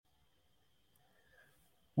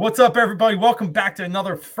What's up, everybody? Welcome back to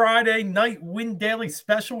another Friday night Win Daily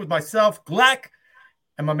special with myself, Gloeck,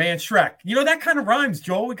 and my man Schreck. You know, that kind of rhymes,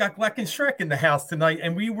 Joel. We got Gloeck and Schreck in the house tonight,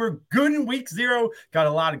 and we were good in week 0. Got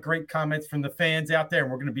a lot of great comments from the fans out there,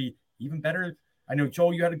 and we're going to be even better. I know,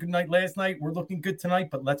 Joel, you had a good night last night. We're looking good tonight,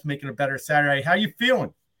 but let's make it a better Saturday. How you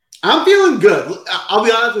feeling? I'm feeling good. I'll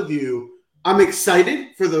be honest with you. I'm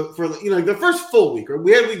excited for the first full week. Right?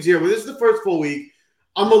 We had week 0, but this is the first full week.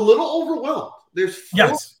 I'm a little overwhelmed. There's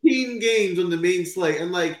 14 games on the main slate,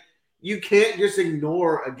 and you can't just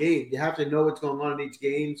ignore a game. You have to know what's going on in each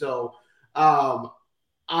game. So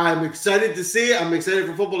I'm excited to see it. I'm excited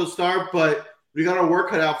for football to start, but we got our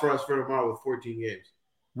work cut out for us for tomorrow with 14 games.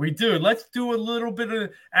 We do. Let's do a little bit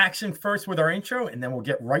of action first with our intro, and then we'll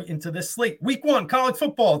get right into this slate. Week 1, college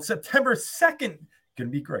football. It's September 2nd. Going to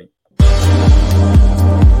be great.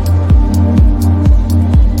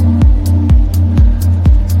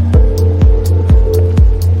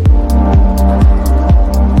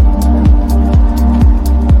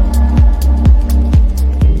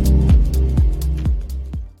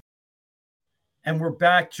 And we're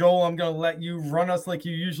back. Joel, I'm going to let you run us like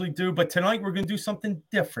you usually do. But tonight we're going to do something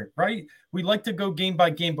different, right? We like to go game by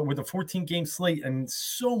game, but with a 14-game slate and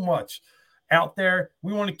so much out there,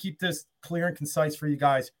 we want to keep this clear and concise for you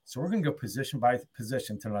guys. So we're going to go position by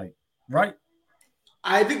position tonight, right?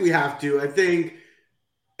 I think we have to. I think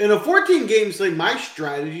in a 14-game slate, my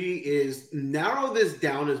strategy is narrow this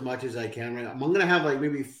down as much as I can. Right? I'm going to have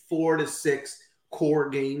maybe 4 to 6 core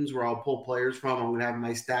games where I'll pull players from. I'm going to have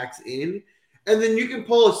my stacks in. And then you can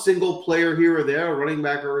pull a single player here or there, a running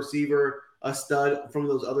back or receiver, a stud from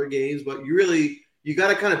those other games. But you got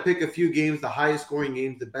to kind of pick a few games, the highest scoring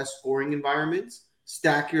games, the best scoring environments,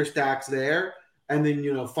 stack your stacks there, and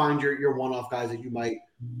then, find your one-off guys that you might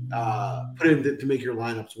put in to make your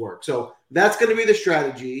lineups work. So that's going to be the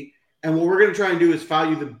strategy. And what we're going to try and do is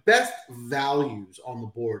find you the best values on the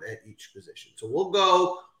board at each position. So we'll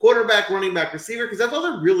go quarterback, running back, receiver, because that's all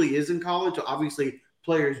there really is in college. So obviously,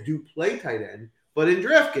 players do play tight end, but in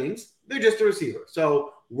DraftKings, they're just a receiver.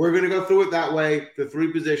 So we're going to go through it that way, the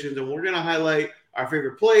 3 positions, and we're going to highlight our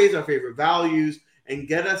favorite plays, our favorite values, and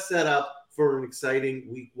get us set up for an exciting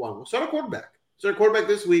week 1. We'll start a quarterback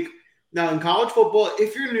this week. Now, in college football,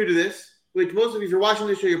 if you're new to this, which most of you, if you're watching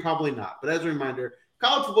this show, you're probably not. But as a reminder,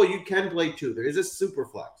 college football, you can play 2. There is a super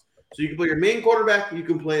flex. So you can play your main quarterback, you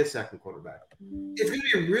can play a second quarterback. It's going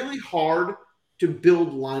to be really hard to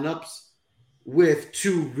build lineups with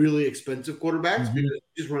 2 really expensive quarterbacks because you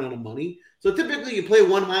just run out of money. So typically you play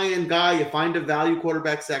one high-end guy, you find a value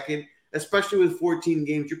quarterback second, especially with 14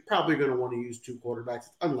 games, you're probably going to want to use 2 quarterbacks.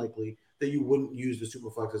 It's unlikely that you wouldn't use the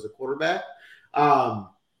Superflex as a quarterback. So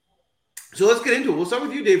let's get into it. We'll start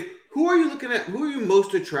with you, Dave. Who are you looking at? Who are you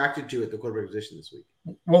most attracted to at the quarterback position this week?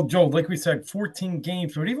 Well, Joel, like we said, 14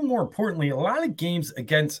 games, but even more importantly, a lot of games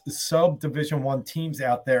against sub-Division I teams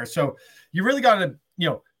out there. So you really got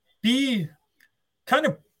to, be kind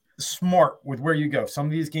of smart with where you go. Some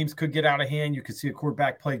of these games could get out of hand. You could see a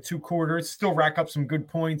quarterback play 2 quarters, still rack up some good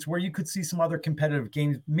points, where you could see some other competitive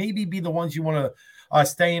games, maybe be the ones you want to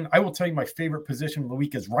stay in. I will tell you my favorite position of the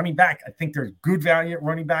week is running back. I think there's good value at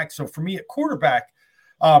running back. So for me at quarterback,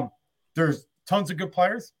 there's tons of good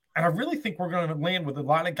players. And I really think we're going to land with a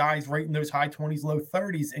lot of guys right in those high 20s, low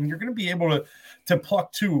 30s. And you're going to be able to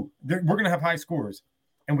pluck 2. We're going to have high scores.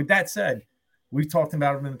 And with that said, we've talked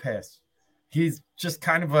about him in the past. He's just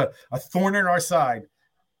kind of a thorn in our side.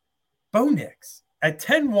 Bo Nix at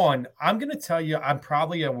 10-1, I'm going to tell you I'm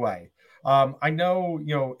probably away. I know,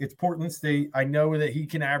 it's Portland State. I know that he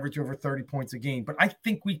can average over 30 points a game, but I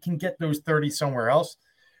think we can get those 30 somewhere else.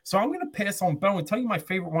 So I'm going to pass on Bo and tell you my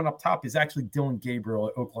favorite one up top is actually Dylan Gabriel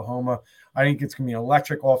at Oklahoma. I think it's going to be an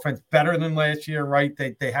electric offense, better than last year, right?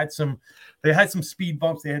 They had some speed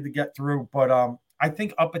bumps they had to get through, but I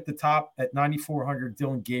think up at the top at 9,400,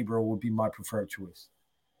 Dylan Gabriel would be my preferred choice.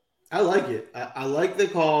 I like it. I like the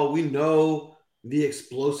call. We know the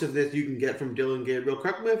explosiveness you can get from Dylan Gabriel.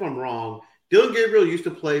 Correct me if I'm wrong. Dylan Gabriel used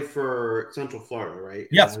to play for Central Florida, right?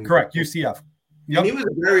 Yes, correct. UCF. Yep. And he was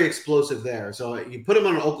very explosive there. So you put him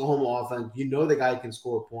on an Oklahoma offense, the guy can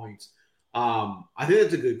score points. I think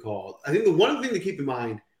that's a good call. I think the one thing to keep in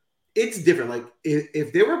mind, it's different. Like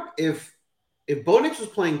if Bo Nix was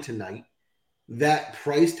playing tonight, that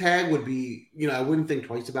price tag would be, I wouldn't think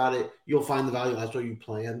twice about it. You'll find the value. That's what you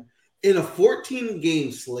plan. In a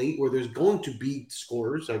 14-game slate where there's going to be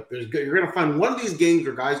scores, you're going to find one of these games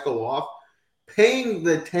where guys go off, paying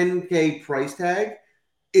the $10K price tag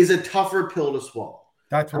is a tougher pill to swallow.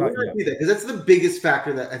 That's right. Because that's the biggest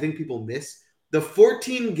factor that I think people miss. The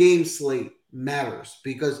 14-game slate matters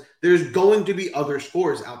because there's going to be other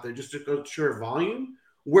scores out there just to go sheer volume.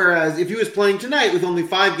 Whereas if he was playing tonight with only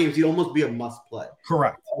 5 games, he'd almost be a must play.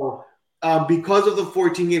 Correct. So, because of the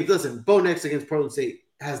 14 games, listen, Bo Nix against Portland State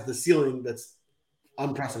has the ceiling that's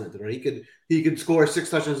unprecedented, right? He could score 6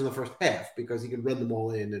 touchdowns in the first half because he could run them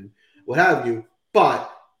all in and what have you.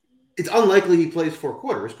 But it's unlikely he plays 4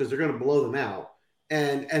 quarters because they're going to blow them out.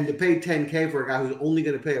 And to pay $10K for a guy who's only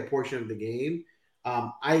going to play a portion of the game,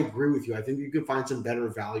 I agree with you. I think you can find some better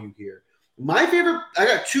value here. I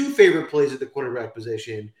got 2 favorite plays at the quarterback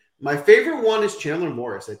position. My favorite one is Chandler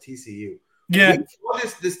Morris at TCU. Yeah.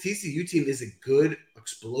 This TCU team is a good,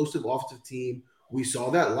 explosive offensive team. We saw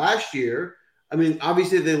that last year. I mean,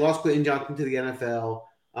 obviously they lost Quentin Johnson to the NFL.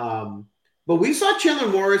 But we saw Chandler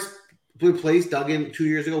Morris replace Duggan 2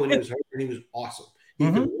 years ago when he was hurt, and he was awesome. He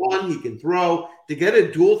can run, he can throw. To get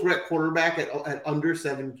a dual threat quarterback at under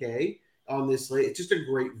 $7K on this slate, it's just a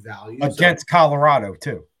great value. Against Colorado,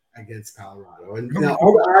 too. Against Colorado. And now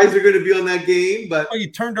all the eyes are going to be on that game. But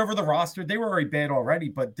you turned over the roster. They were already bad already,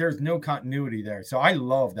 but there's no continuity there. So I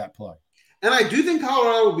love that play. And I do think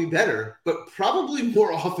Colorado will be better, but probably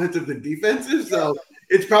more offensive than defensive. So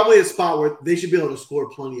it's probably a spot where they should be able to score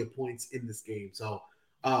plenty of points in this game. So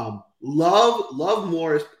love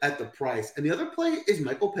Morris at the price. And the other play is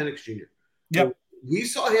Michael Penix Jr. Yep. We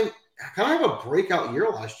saw him kind of have a breakout year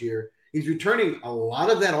last year. He's returning a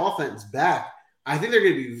lot of that offense back. I think they're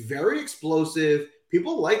going to be very explosive.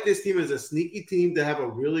 People like this team as a sneaky team to have a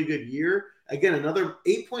really good year. Again, another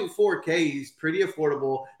 8.4K. He's pretty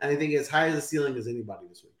affordable, and I think as high as the ceiling as anybody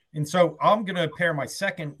this week. And so I'm going to pair my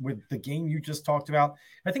second with the game you just talked about.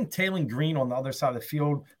 I think Taylor Green on the other side of the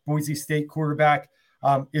field, Boise State quarterback,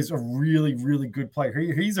 is a really, really good player.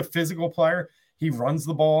 He's a physical player. He runs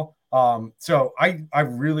the ball. So I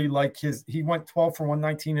really like he went 12 for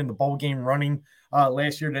 119 in the bowl game running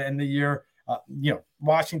last year to end the year.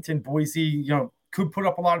 Washington, Boise, could put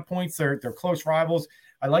up a lot of points. They're close rivals.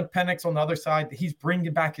 I like Penix on the other side. He's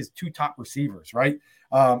bringing back his 2 top receivers, right?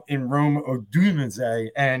 In Rome Odunze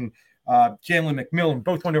and Jalen McMillan,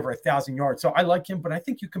 both went over 1,000 yards. So I like him, but I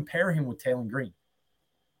think you compare him with Taylor Green.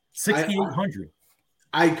 6,800.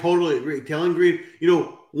 I totally agree. Taylor Green,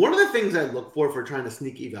 one of the things I look for trying to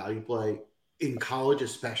sneaky value play in college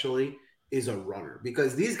especially is a runner,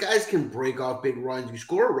 because these guys can break off big runs. You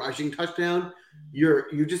score a rushing touchdown,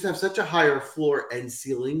 you just have such a higher floor and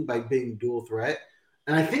ceiling by being dual threat.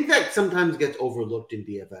 And I think that sometimes gets overlooked in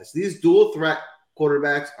DFS. These dual threat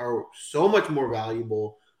quarterbacks are so much more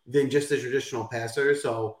valuable than just a traditional passer.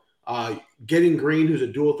 So getting Green, who's a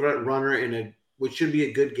dual threat runner in which should be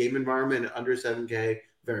a good game environment at under 7K,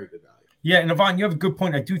 very good value. Yeah, and Yvonne, you have a good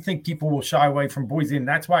point. I do think people will shy away from Boise, and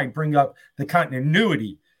that's why I bring up the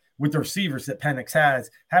continuity with the receivers that Penix has.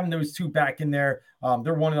 Having those 2 back in there,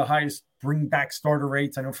 they're one of the highest bring-back starter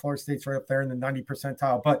rates. I know Florida State's right up there in the 90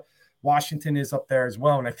 percentile, but Washington is up there as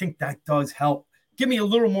well, and I think that does help give me a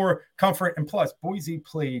little more comfort. And plus, Boise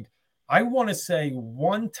played, I want to say,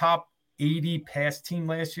 1 top 80 pass team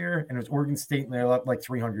last year, and it was Oregon State, and they left like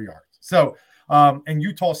 300 yards. So, and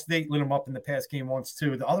Utah State lit them up in the pass game once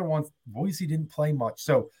too. The other ones, Boise didn't play much.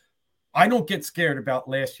 So I don't get scared about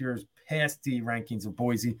last year's pass D rankings of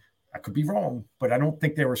Boise. I could be wrong, but I don't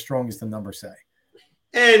think they were as strong as the numbers say.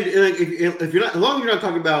 And if you're not, as long as you're not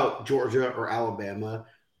talking about Georgia or Alabama,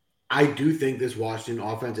 I do think this Washington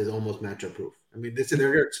offense is almost matchup proof. I mean,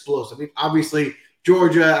 they're explosive. I mean, obviously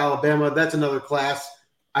Georgia, Alabama, that's another class.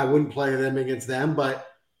 I wouldn't play them against them, but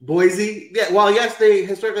Boise, yeah, while yes, they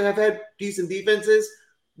historically have had decent defenses,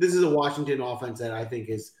 this is a Washington offense that I think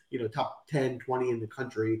is, top 10, 20 in the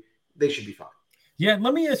country. They should be fine. Yeah,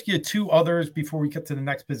 let me ask you 2 others before we get to the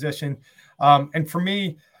next position. And for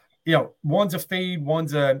me, one's a fade,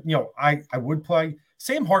 one's I would play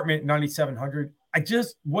Sam Hartman at 9,700.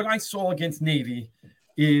 What I saw against Navy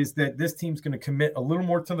is that this team's going to commit a little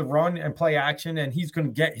more to the run and play action, and he's going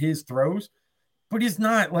to get his throws, but he's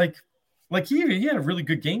not like he had a really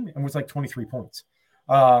good game and was like 23 points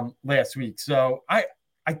last week. So I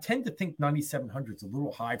tend to think 9,700 is a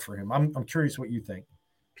little high for him. I'm curious what you think.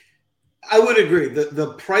 I would agree.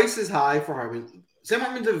 The price is high for Hartman. Sam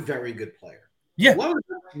Hartman's a very good player. Yeah. One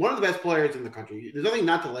of the best players in the country. There's nothing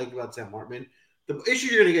not to like about Sam Hartman. The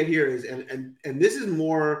issue you're going to get here is, and this is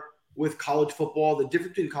more with college football, the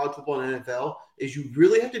difference between college football and NFL is you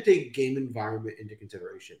really have to take game environment into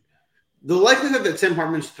consideration. The likelihood that Sam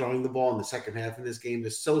Hartman's throwing the ball in the second half in this game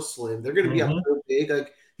is so slim. They're going to be up so big.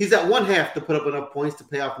 Like, he's at 1/2 to put up enough points to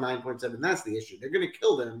pay off 9.7. That's the issue. They're going to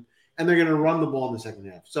kill them, and they're going to run the ball in the second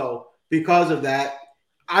half. So because of that,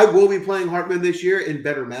 I will be playing Hartman this year in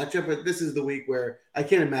better matchup, but this is the week where I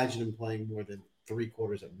can't imagine him playing more than 3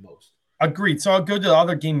 quarters at most. Agreed. So I'll go to the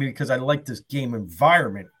other game because I like this game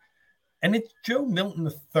environment. and it's Joe Milton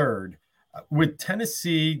III with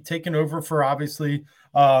Tennessee taking over for obviously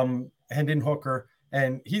Hendon Hooker,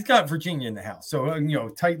 and he's got Virginia in the house. So,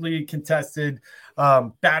 tightly contested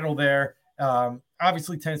battle there.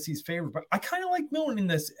 Obviously, Tennessee's favorite, but I kind of like Milton in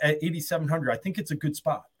this at 8,700. I think it's a good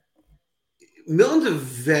spot. Milton's a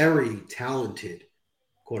very talented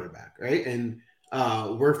quarterback, right? And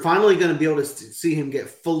we're finally going to be able to see him get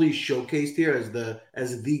fully showcased here as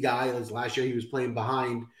the guy. As last year, he was playing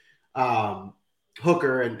behind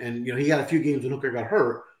Hooker, and he got a few games when Hooker got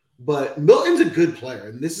hurt. But Milton's a good player,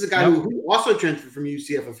 and this is a guy who also transferred from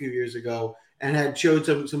UCF a few years ago and had showed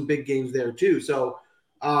some big games there too. So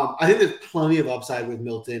I think there's plenty of upside with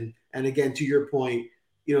Milton. And again, to your point,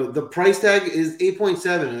 the price tag is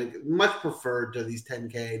 8.7, like much preferred to these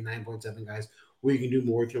 10K, 9.7 guys where you can do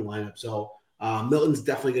more with your lineup. So Milton's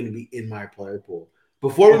definitely going to be in my player pool.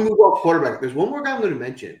 Before we move off quarterback, there's one more guy I'm going to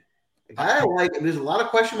mention. A guy I like, and there's a lot of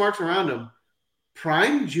question marks around him.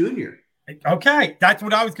 Prime Jr. Okay, that's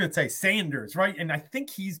what I was going to say. Sanders, right? And I think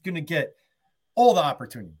he's going to get all the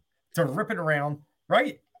opportunity to rip it around,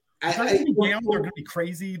 right? They're going to be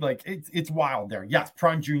crazy. Like, it's wild there. Yes,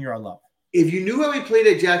 Prime Jr. I love. If you knew how he played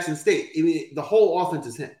at Jackson State, I mean, the whole offense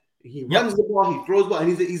is him. He runs the ball, he throws the ball,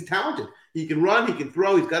 and he's talented. He can run, he can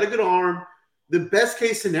throw, he's got a good arm. The best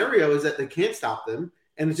case scenario is that they can't stop them,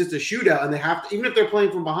 and it's just a shootout, and they have to, even if they're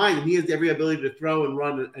playing from behind, and he has every ability to throw and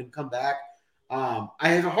run and come back. I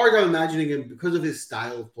have a hard time imagining him, because of his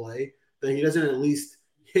style of play, that he doesn't at least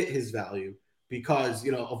hit his value because,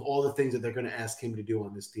 of all the things that they're going to ask him to do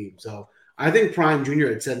on this team. So I think Prime Jr.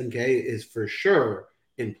 at 7K is for sure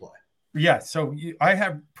in play. Yeah, so I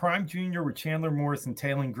have Prime Jr. with Chandler Morris and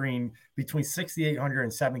Taylor Green between 6,800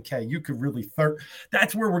 and 7K. You could really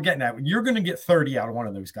that's where we're getting at. You're going to get 30 out of one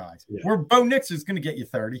of those guys. Yeah. Where Bo Nix is going to get you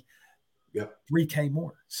 30. Yep. 3K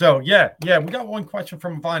more. So yeah, we got one question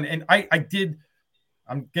from Vaughn, and I'm going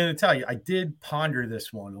to tell you, I did ponder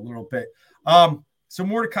this one a little bit. So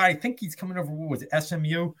Mordecai, I think he's coming over with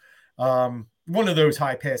SMU, one of those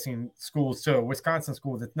high passing schools. So Wisconsin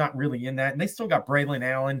school that's not really in that, and they still got Braylon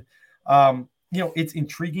Allen. It's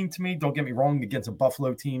intriguing to me. Don't get me wrong, against a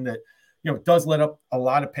Buffalo team that, does let up a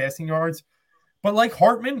lot of passing yards. But like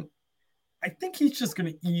Hartman, I think he's just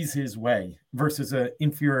going to ease his way versus an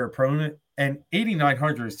inferior opponent. And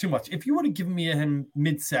 8,900 is too much. If you would have given me him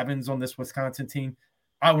mid-sevens on this Wisconsin team,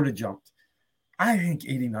 I would have jumped. I think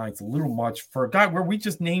 89 is a little much for a guy where we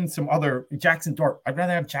just named some other Jackson Dart. I'd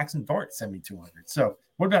rather have Jackson Dart 7,200. So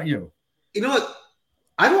what about you? You know what?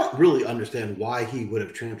 I don't really understand why he would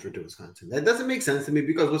have transferred to Wisconsin. That doesn't make sense to me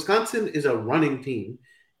because Wisconsin is a running team,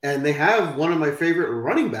 and they have one of my favorite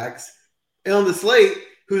running backs on the slate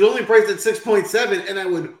who's only priced at 6.7, and I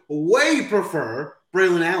would way prefer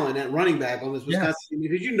Braylon Allen at running back on this Wisconsin team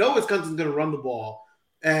because Wisconsin's going to run the ball.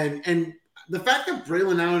 And the fact that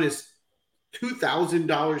Braylon Allen is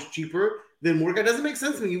 $2,000 cheaper than Mordecai doesn't make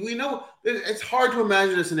sense to me. We know it's hard to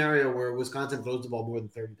imagine a scenario where Wisconsin throws the ball more than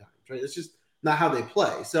 30 times, right? It's just not how they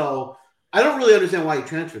play. So I don't really understand why he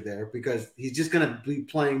transferred there because he's just going to be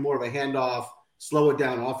playing more of a handoff, slow it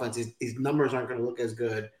down offense. His numbers aren't going to look as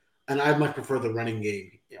good. And I much prefer the running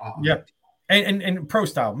game. Yeah. And pro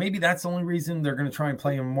style. Maybe that's the only reason they're going to try and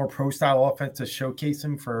play a more pro style offense to showcase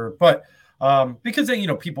him because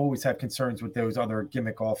people always have concerns with those other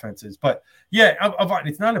gimmick offenses. But yeah,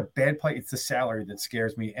 it's not a bad play. It's the salary that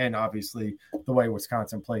scares me. And obviously the way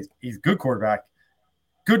Wisconsin plays. He's a good quarterback,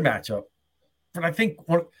 good matchup. But I think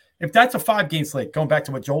if that's a 5-game slate, going back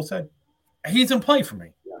to what Joel said, he's in play for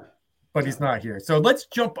me. Yeah. But he's not here. So let's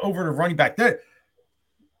jump over to running back.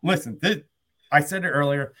 Listen, I said it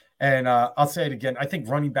earlier, and I'll say it again. I think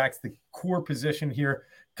running back's the core position here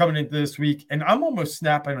coming into this week. And I'm almost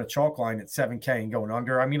snapping a chalk line at 7K and going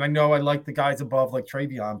under. I mean, I know I like the guys above like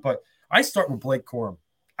Travion, but I start with Blake Corum.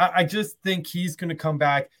 I just think he's going to come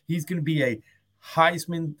back. He's going to be a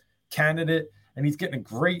Heisman candidate. And he's getting a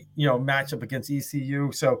great, matchup against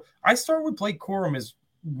ECU. So I start with Blake Corum as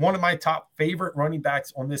one of my top favorite running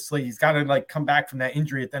backs on this slate. He's got to come back from that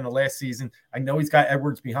injury at the end of last season. I know he's got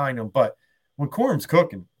Edwards behind him, but when Corum's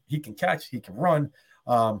cooking, he can catch, he can run,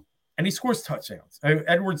 and he scores touchdowns.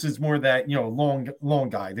 Edwards is more that, long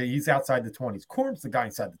guy. He's outside the 20s. Corum's the guy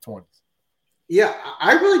inside the 20s. Yeah,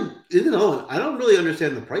 I really didn't know. I don't really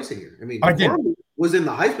understand the pricing here. I mean, Corum was in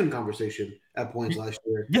the Heisman conversation at points last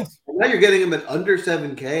year. Yes. And now you're getting him at under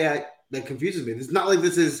 7K. That confuses me. It's not like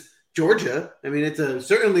this is Georgia. I mean, it's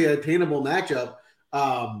certainly an attainable matchup.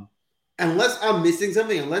 Unless I'm missing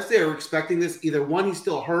something, unless they are expecting this, either one, he's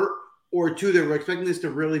still hurt, or two, they're expecting this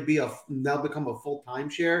to really be now become a full-time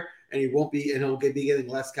share, and he'll be getting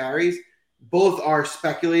less carries. Both are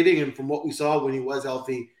speculating, and from what we saw when he was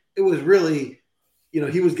healthy, it was really,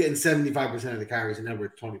 he was getting 75% of the carries and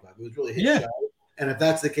Edwards 25. It was really his show. And if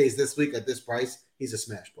that's the case this week at this price, he's a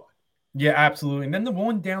smash play. Yeah, absolutely. And then the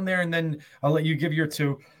one down there, and then I'll let you give your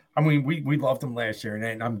two. I mean, we loved him last year,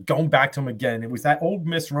 and I'm going back to him again. It was that Ole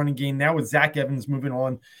Miss running game. Now with Zach Evans moving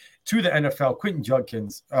on to the NFL, Quinton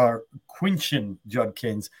Judkins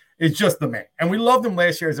is just the man. And we loved him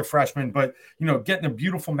last year as a freshman, but, getting a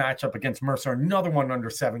beautiful matchup against Mercer, another one under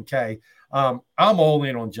 7K. I'm all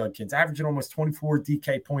in on Judkins, averaging almost 24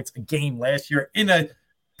 DK points a game last year in a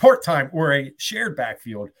part-time or a shared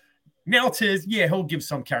backfield. Now it's his, he'll give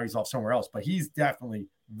some carries off somewhere else, but he's definitely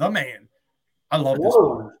the man. I love this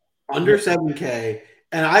one. Under 7K.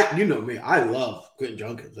 And you know me, I love Quinton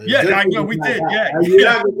Judkins. I know we did. You're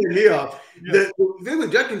not going to get me off. The thing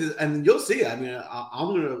with Judkins is, and you'll see, I mean,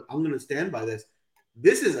 I'm gonna stand by this.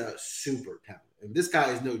 This is a super talent. And this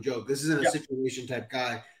guy is no joke. This isn't a situation type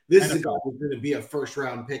guy. This is a guy who's going to be a first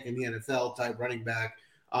round pick in the NFL type running back.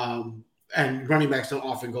 And running backs don't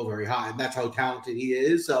often go very high. And that's how talented he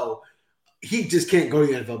is. So he just can't go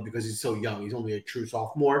to the NFL because he's so young. He's only a true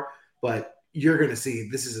sophomore. But you're going to see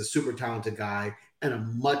this is a super talented guy and a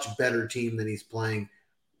much better team than he's playing.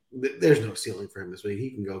 There's no ceiling for him this week.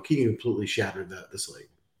 He can completely shatter the slate.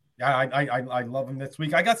 Yeah, I love him this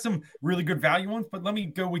week. I got some really good value ones, but let me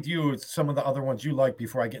go with you with some of the other ones you like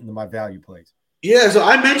before I get into my value plays. Yeah, so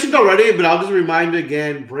I mentioned already, but I'll just remind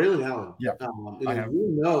again, Braylon Allen. Yeah, we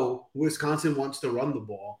know Wisconsin wants to run the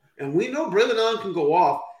ball, and we know Braylon Allen can go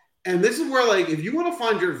off. And this is where, if you want to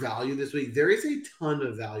find your value this week, there is a ton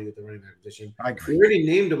of value at the running back position. I agree. We already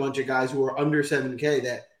named a bunch of guys who are under 7K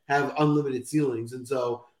that have unlimited ceilings. And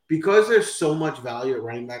so because there's so much value at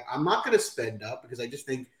running back, I'm not going to spend up because I just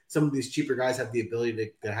think some of these cheaper guys have the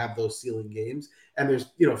ability to have those ceiling games. And there's,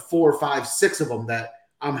 4, 5, 6 of them that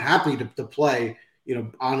I'm happy to play,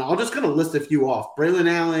 I'm just going to list a few off. Braylon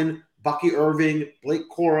Allen, Bucky Irving, Blake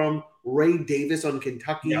Corum, Ray Davis on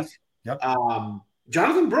Kentucky. Yes. Yep.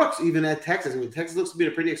 Jonathan Brooks, even at Texas. I mean, Texas looks to be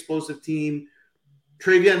a pretty explosive team.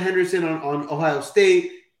 Travion Henderson on Ohio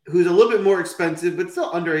State, who's a little bit more expensive, but still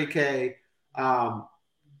under 8K.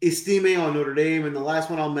 Estime on Notre Dame. And the last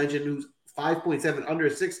one I'll mention, who's 5.7 under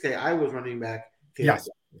 6K, Iowa's running back. Yes.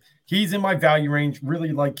 He's in my value range.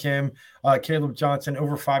 Really like him. Caleb Johnson,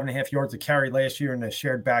 over 5.5 yards a carry last year in the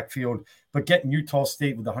shared backfield, but getting Utah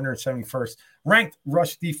State with the 171st ranked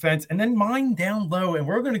rush defense. And then mine down low, and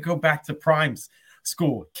we're going to go back to Prime's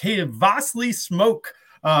school. Kavasli Smoke,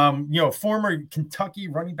 former Kentucky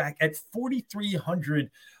running back at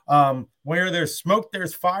 4,300. Where there's smoke,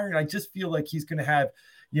 there's fire. And I just feel like he's going to have,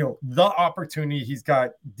 the opportunity. He's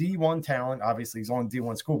got D1 talent. Obviously, he's on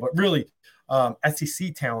D1 school, but really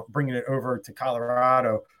SEC talent, bringing it over to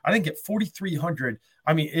Colorado. I think at 4,300,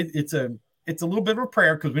 I mean, it's a little bit of a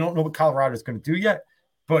prayer because we don't know what Colorado is going to do yet,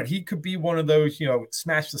 but he could be one of those,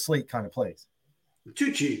 smash the slate kind of plays.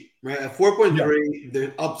 Too cheap, right? At 4.3,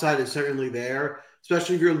 the upside is certainly there,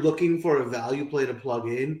 especially if you're looking for a value play to plug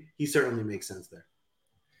in. He certainly makes sense there.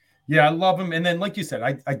 Yeah, I love him. And then, like you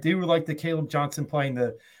said, I do like the Caleb Johnson playing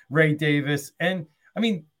the Ray Davis. And, I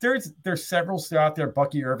mean, there's several still out there.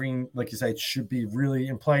 Bucky Irving, like you said, should be really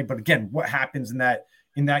in play. But, again, what happens in that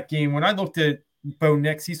game? When I looked at Bo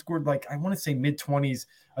Nix, he scored, I want to say mid-20s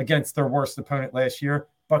against their worst opponent last year.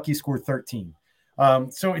 Bucky scored 13.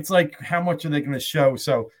 So it's how much are they going to show?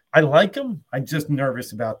 So I like him. I'm just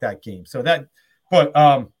nervous about that game.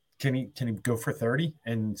 But can he go for 30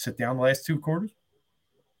 and sit down the last 2 quarters?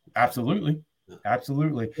 Absolutely.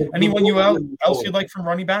 Anyone else you'd like from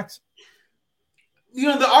running backs?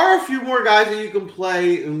 There are a few more guys that you can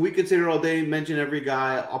play, and we could sit here all day and mention every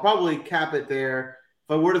guy. I'll probably cap it there.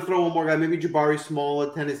 If I were to throw one more guy, maybe Jabari Small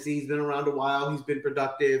at Tennessee. He's been around a while. He's been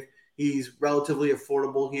productive. He's relatively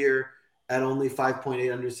affordable here at only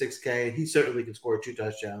 5.8 under 6K. He certainly can score 2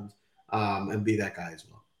 touchdowns and be that guy as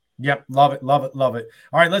well. Yep. Love it.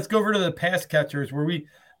 All right, let's go over to the pass catchers where we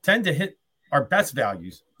tend to hit our best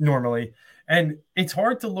values normally. And it's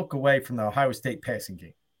hard to look away from the Ohio State passing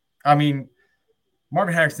game. I mean,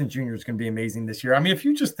 Marvin Harrison Jr. is going to be amazing this year. I mean, if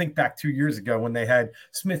you just think back 2 years ago when they had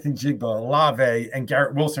Smith and Jigba, Olave, and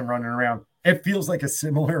Garrett Wilson running around, it feels like a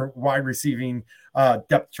similar wide receiving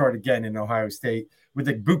depth chart again in Ohio State with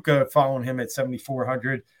Igbuka following him at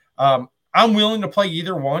 7,400. I'm willing to play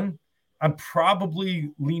either one. I'm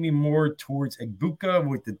probably leaning more towards Igbuka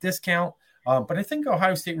with the discount. But I think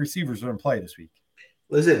Ohio State receivers are in play this week.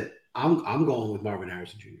 Listen, I'm going with Marvin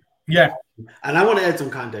Harrison Jr. Yeah. And I want to add some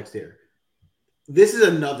context here. This is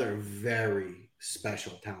another very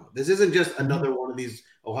special talent. This isn't just another one of these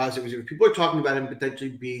Ohio State receivers. People are talking about him potentially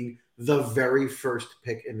being the very first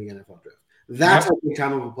pick in the NFL draft. That's what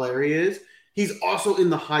kind of a player he is. He's also in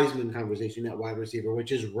the Heisman conversation at wide receiver,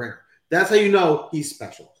 which is rare. That's how you know he's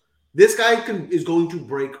special. This guy is going to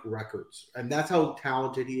break records, and that's how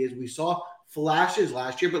talented he is. We saw flashes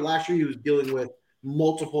last year, but last year he was dealing with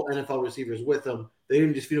multiple NFL receivers with him. They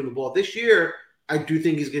didn't just feed him the ball. This year, I do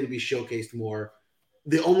think he's going to be showcased more.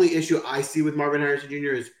 The only issue I see with Marvin Harrison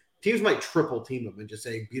Jr. is teams might triple team him and just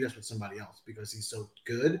say, beat us with somebody else because he's so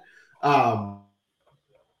good.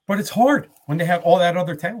 But it's hard when they have all that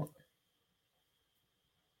other talent.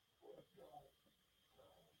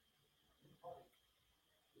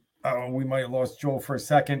 Oh, we might have lost Joel for a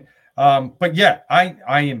second. But yeah, I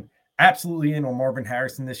am absolutely in on Marvin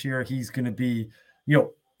Harrison this year. He's going to be,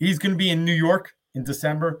 he's going to be in New York in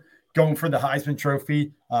December going for the Heisman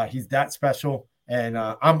Trophy. He's that special. And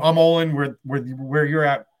I'm all in where you're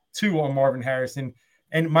at too on Marvin Harrison.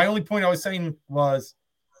 And my only point I was saying was,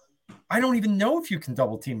 I don't even know if you can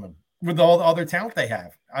double team him with all the other talent they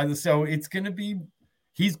have. So it's going to be,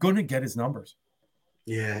 he's going to get his numbers.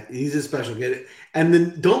 Yeah, he's a special kid. And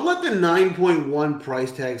then don't let the 9.1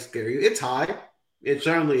 price tag scare you. It's high. It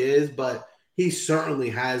certainly is, but he certainly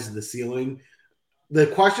has the ceiling. The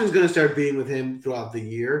question is going to start being with him throughout the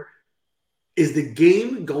year. Is the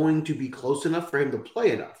game going to be close enough for him to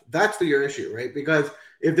play enough? That's your issue, right? Because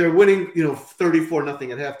if they're winning,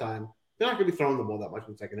 34-0 at halftime, they're not going to be throwing the ball that much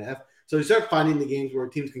in the second half. So you start finding the games where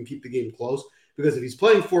teams can keep the game close. Because if he's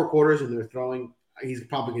playing 4 quarters and they're throwing, he's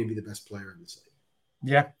probably going to be the best player in the league.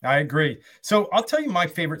 Yeah, I agree. So I'll tell you my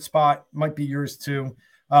favorite spot might be yours too.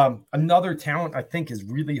 Another talent I think is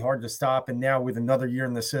really hard to stop. And now with another year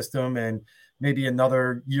in the system and maybe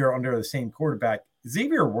another year under the same quarterback,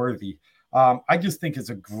 Xavier Worthy. I just think it's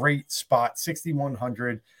a great spot,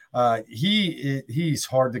 6,100. He's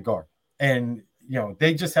hard to guard. And,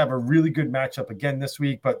 they just have a really good matchup again this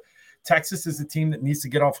week. But Texas is a team that needs to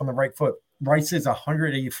get off on the right foot. Rice is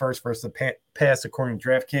 181st versus the pass according to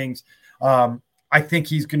DraftKings. I think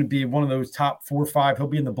he's going to be one of those top 4 or 5. He'll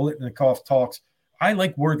be in the Biletnikoff talks. I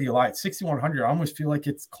like Worthy a lot. 6,100, I almost feel like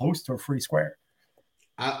it's close to a free square.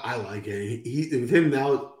 I like it. With him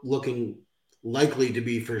now looking likely to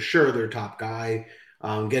be for sure their top guy,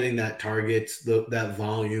 getting that targets, that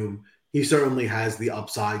volume, he certainly has the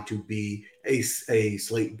upside to be a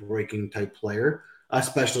slate-breaking type player,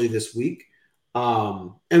 especially this week.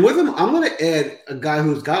 And with him, I'm going to add a guy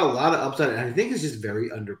who's got a lot of upside, and I think is just very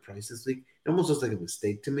underpriced this week. It almost looks like a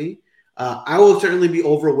mistake to me. I will certainly be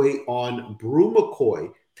overweight on Brew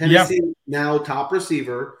McCoy, Tennessee now top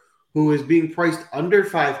receiver, who is being priced under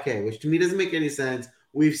 5K, which to me doesn't make any sense.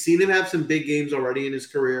 We've seen him have some big games already in his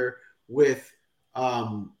career with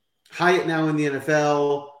Hyatt now in the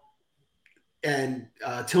NFL and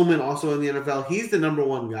Tillman also in the NFL. He's the number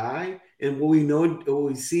one guy. And what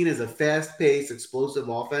we've seen is a fast-paced, explosive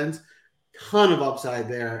offense. Ton of upside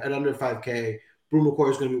there at under 5K. Brew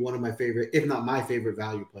McCoy is going to be one of my favorite, if not my favorite,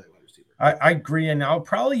 value play wide receiver. I agree, and I'll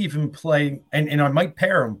probably even play, and I might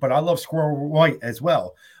pair him, but I love Squirrel White as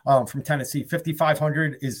well from Tennessee.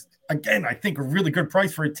 5,500 is, again, I think a really good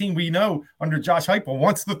price for a team we know under Josh Heupel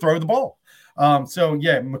wants to throw the ball. So,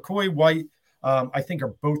 yeah, McCoy, White, I think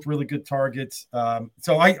are both really good targets.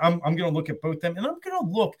 So I'm going to look at both them, and I'm going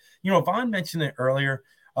to look, Vaughn mentioned it earlier.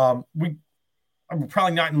 I'm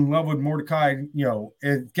probably not in love with Mordecai,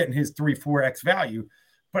 getting his 3-4x value.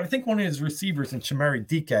 But I think one of his receivers in Chimere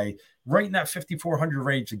Dike, right in that 5,400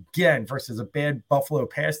 range again versus a bad Buffalo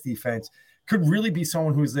pass defense, could really be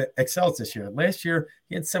someone who's excels this year. Last year,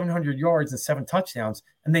 he had 700 yards and 7 touchdowns,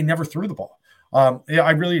 and they never threw the ball.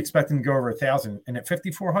 I really expect him to go over 1,000. And at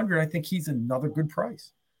 5,400, I think he's another good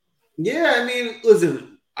price. Yeah, I mean,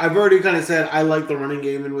 listen, I've already kind of said I like the running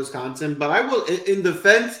game in Wisconsin, but I will, in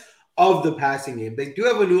defense of the passing game, they do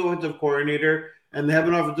have a new offensive coordinator. And they have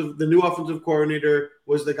the new offensive coordinator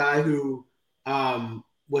was the guy who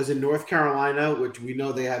was in North Carolina, which we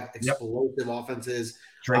know they have explosive offenses.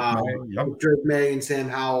 Drake May and Sam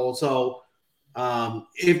Howell. So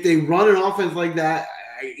if they run an offense like that,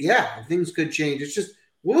 things could change. It's just,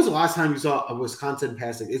 when was the last time you saw a Wisconsin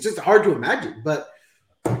passing? It's just hard to imagine, but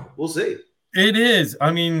we'll see. It is.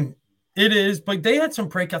 I mean, it is. But they had some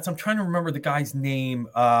breakouts. I'm trying to remember the guy's name.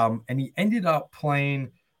 And he ended up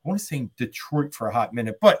playing – I want to say Detroit for a hot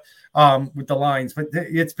minute, but with the Lions, but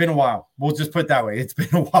it's been a while. We'll just put it that way. It's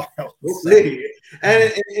been a while. We'll see.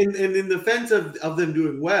 And in defense of them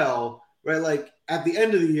doing well, right? Like at the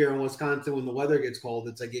end of the year in Wisconsin, when the weather gets cold,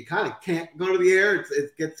 it's like you kind of can't go to the air.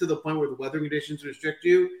 It gets to the point where the weather conditions restrict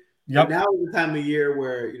you. Yep. Now is the time of year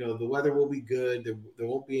where the weather will be good. There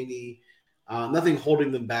won't be any nothing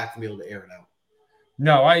holding them back from being able to air it out.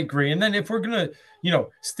 No, I agree. And then if we're gonna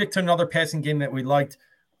stick to another passing game that we liked.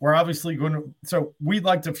 we're obviously going to. So we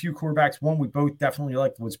liked a few quarterbacks. One we both definitely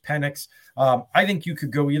liked was Penix. I think you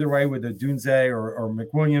could go either way with a Dunze or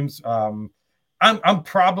McWilliams. I'm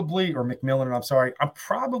probably, or McMillan, I'm sorry.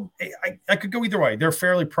 I could go either way. They're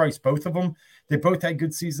fairly priced, both of them. They both had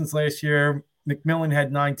good seasons last year. McMillan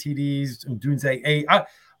had 9 TDs and Dunze 8.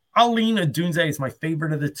 I'll lean a Dunze as my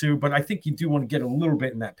favorite of the two, but I think you do want to get a little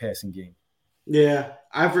bit in that passing game. Yeah,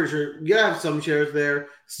 I for sure. You have some shares there.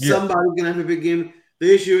 Yeah. Somebody's gonna have a big game.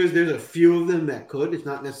 The issue is there's a few of them that could. It's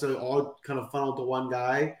not necessarily all kind of funneled to one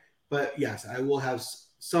guy, but yes, I will have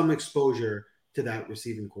some exposure to that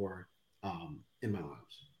receiving core in my lives.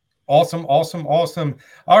 Awesome.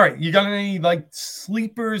 All right, you got any like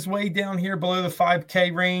sleepers way down here below the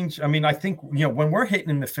 5K range? I mean, I think when we're hitting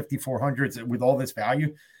in the 5,400s with all this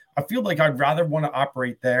value, I feel like I'd rather want to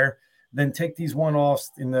operate there than take these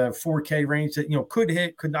one-offs in the 4K range that could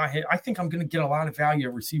hit, could not hit. I think I'm going to get a lot of value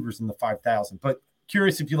at receivers in the 5,000. But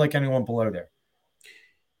curious if you like anyone below there.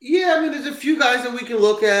 Yeah, I mean, there's a few guys that we can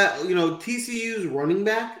look at. TCU's running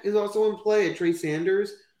back is also in play at Trey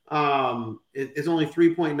Sanders. It's only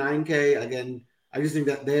 3.9K. Again, I just think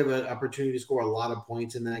that they have an opportunity to score a lot of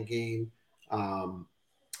points in that game. I'm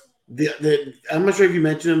not sure if you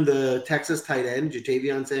mentioned him, the Texas tight end,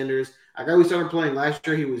 Jatavion Sanders. A guy we started playing last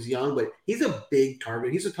year. He was young, but he's a big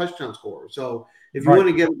target. He's a touchdown scorer. So if you want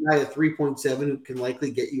to get a guy at 3.7 who can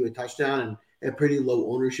likely get you a touchdown and at pretty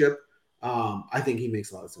low ownership, I think he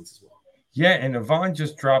makes a lot of sense as well. Yeah, and Yvonne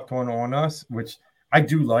just dropped one on us, which I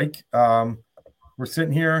do like. We're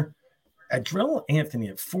sitting here at Drell Anthony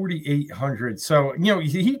at 4,800. So,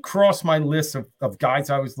 he crossed my list of guys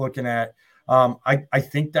I was looking at. I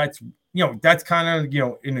think that's kind of,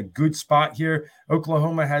 in a good spot here.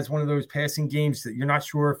 Oklahoma has one of those passing games that you're not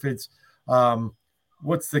sure if it's,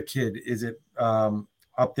 what's the kid? Is it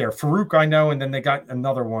up there? Farouk, I know. And then they got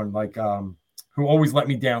another one who always let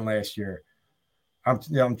me down last year.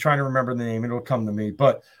 I'm trying to remember the name. It'll come to me.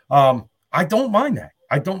 But I don't mind that.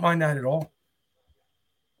 I don't mind that at all.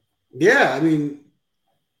 Yeah, I mean,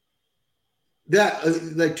 that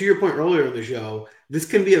like to your point earlier in the show, this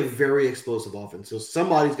can be a very explosive offense. So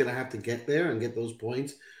somebody's going to have to get there and get those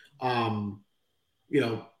points. I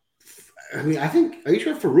mean, I think. Are you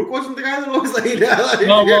sure Farouk wasn't the guy that always let you down?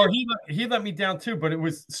 No, well, he let me down too, but it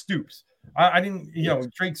was Stoops. I didn't.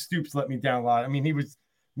 Drake Stoops let me down a lot. I mean, he was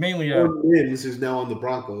mainly Mims, who's now on the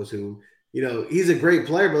Broncos, who he's a great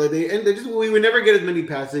player, but we would never get as many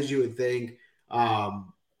passes as you would think.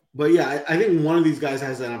 But yeah, I think one of these guys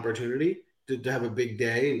has an opportunity to have a big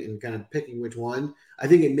day and kind of picking which one. I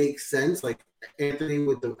think it makes sense. Like Anthony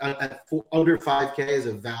with the under 5K as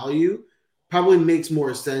a value probably makes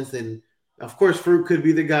more sense than, of course, Fruit could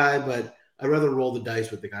be the guy, but I'd rather roll the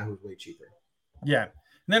dice with the guy who's way cheaper. Yeah. And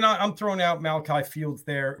then I'm throwing out Malachi Fields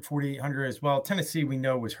there, 4,800 as well. Tennessee, we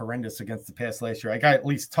know, was horrendous against the pass last year. I got at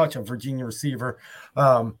least touch a Virginia receiver.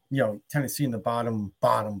 Tennessee in the bottom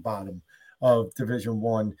of Division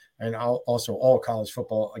I, and also all college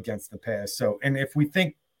football against the pass. So, and if we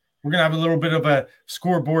think we're going to have a little bit of a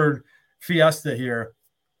scoreboard fiesta here,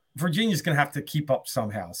 Virginia's going to have to keep up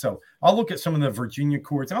somehow. So I'll look at some of the Virginia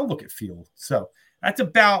courts, and I'll look at Field. So that's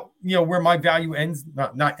about, where my value ends,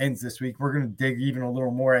 not ends this week. We're going to dig even a little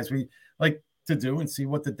more as we like to do and see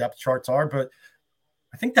what the depth charts are. But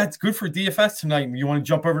I think that's good for DFS tonight. You want to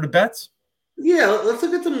jump over to bets? Yeah, let's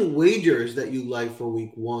look at some wagers that you like for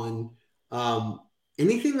week 1.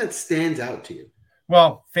 Anything that stands out to you?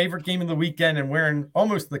 Well, favorite game of the weekend, and wearing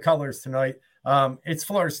almost the colors tonight. It's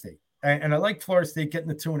Florida State, and I like Florida State getting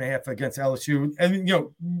the 2.5 against LSU. And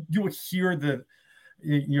you'll hear the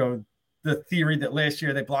theory that last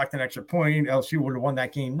year they blocked an extra point. LSU would have won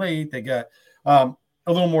that game late. They got a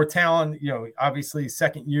little more talent. Obviously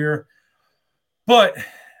second year, but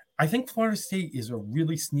I think Florida State is a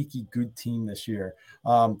really sneaky good team this year.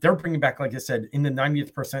 They're bringing back, like I said, in the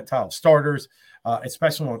 90th percentile starters,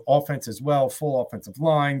 especially on offense as well, full offensive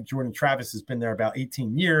line. Jordan Travis has been there about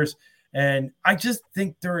 18 years. And I just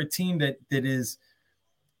think they're a team that is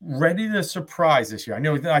ready to surprise this year. I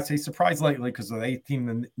know I say surprise lightly because they're the 8th team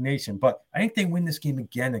in the nation, but I think they win this game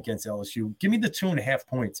again against LSU. Give me the 2.5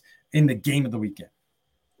 points in the game of the weekend.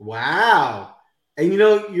 Wow. And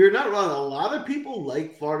you're not wrong. A lot of people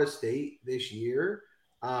like Florida State this year.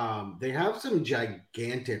 They have some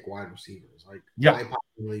gigantic wide receivers, like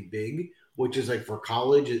eye-poppingly big, which is like for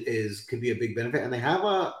college could be a big benefit. And they have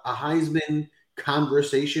a Heisman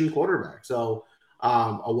conversation quarterback. So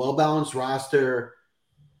a well-balanced roster.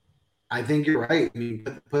 I think you're right. I mean,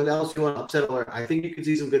 put LSU on upset alert. I think you could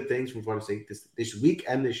see some good things from Florida State this week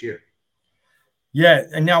and this year. Yeah,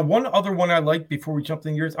 and now one other one I like before we jump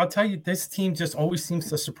in yours, I'll tell you, this team just always seems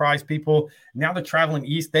to surprise people. Now they're traveling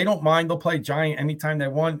east. They don't mind. They'll play Giant anytime they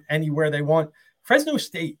want, anywhere they want. Fresno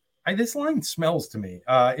State, this line smells to me.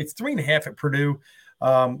 It's 3.5 at Purdue.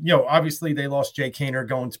 Obviously they lost Jay Kaner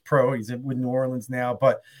going to pro. He's with New Orleans now,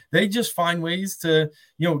 but they just find ways to,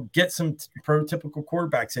 get some prototypical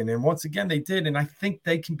quarterbacks in. And once again, they did. And I think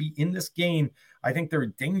they can be in this game. I think they're a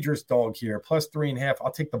dangerous dog here, plus 3.5.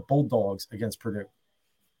 I'll take the Bulldogs against Purdue.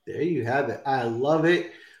 There you have it. I love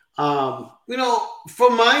it.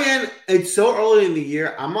 From my end, it's so early in the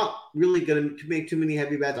year. I'm not really going to make too many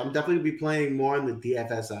heavy bets. I'm definitely going to be playing more on the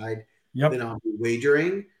DFS side than I'll be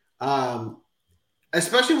wagering.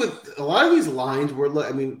 Especially with a lot of these lines, for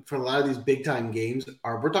a lot of these big time games,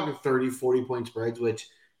 we're talking 30, 40 point spreads, which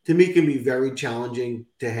to me can be very challenging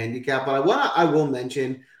to handicap. But I will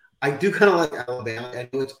mention, I do kind of like Alabama. I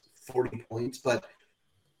know it's 40 points, but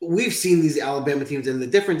we've seen these Alabama teams, and the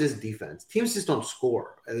difference is defense. Teams just don't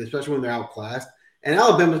score, especially when they're outclassed. And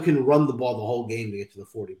Alabama can run the ball the whole game to get to the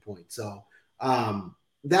 40 points. So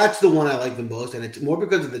that's the one I like the most, and it's more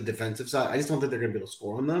because of the defensive side. I just don't think they're going to be able to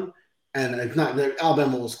score on them. And it's not that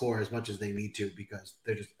Alabama will score as much as they need to because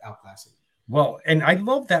they're just outclassing. Well, and I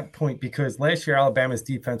love that point because last year Alabama's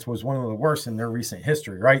defense was one of the worst in their recent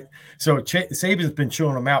history, right? So Saban's been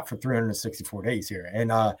chewing them out for 364 days here.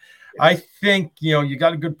 And I think, you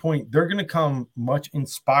got a good point. They're going to come much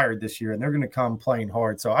inspired this year, and they're going to come playing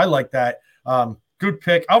hard. So I like that. Good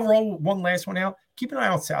pick. I'll roll one last one out. Keep an eye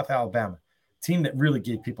on South Alabama. Team that really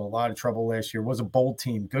gave people a lot of trouble last year, was a bold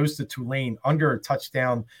team, goes to Tulane under a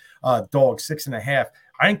touchdown dog, 6.5.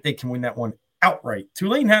 I think they can win that one outright.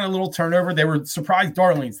 Tulane had a little turnover. They were surprise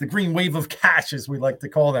darlings, the green wave of cash, as we like to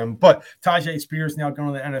call them. But Tajay Spears now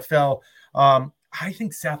going to the NFL. I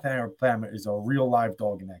think South Alabama is a real live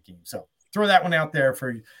dog in that game. So throw that one out there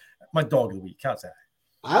for my dog of the week. How's that?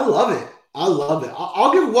 I love it.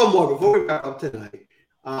 I'll give one more before we wrap up tonight.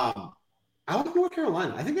 I like North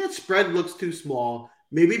Carolina. I think that spread looks too small.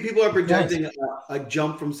 Maybe people are projecting a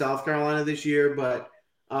jump from South Carolina this year, but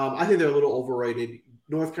I think they're a little overrated.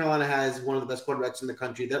 North Carolina has one of the best quarterbacks in the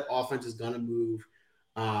country. That offense is going to move.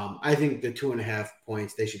 I think the 2.5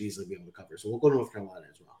 points, they should easily be able to cover. So we'll go to North Carolina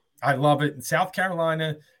as well. I love it. And South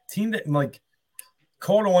Carolina, team that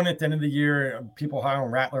caught on at the end of the year, people high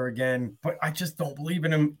on Rattler again, but I just don't believe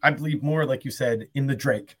in him. I believe more, like you said, in the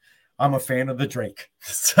Drake. I'm a fan of the Drake.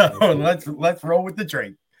 So let's roll with the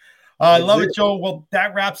Drake. I love it, Joel. Well,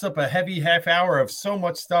 that wraps up a heavy half hour of so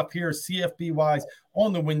much stuff here, CFB wise,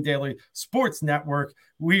 on the Win Daily Sports Network.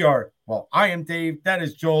 I am Dave. That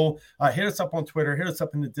is Joel. Hit us up on Twitter. Hit us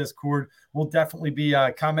up in the Discord. We'll definitely be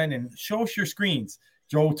commenting. Show us your screens.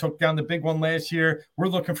 Joel took down the big one last year. We're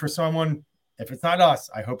looking for someone. If it's not us,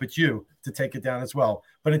 I hope it's you to take it down as well.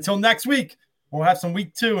 But until next week, we'll have some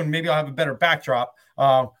week 2, and maybe I'll have a better backdrop.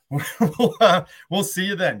 We'll see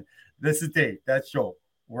you then. This is Dave. That's Joel.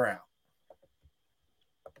 We're out.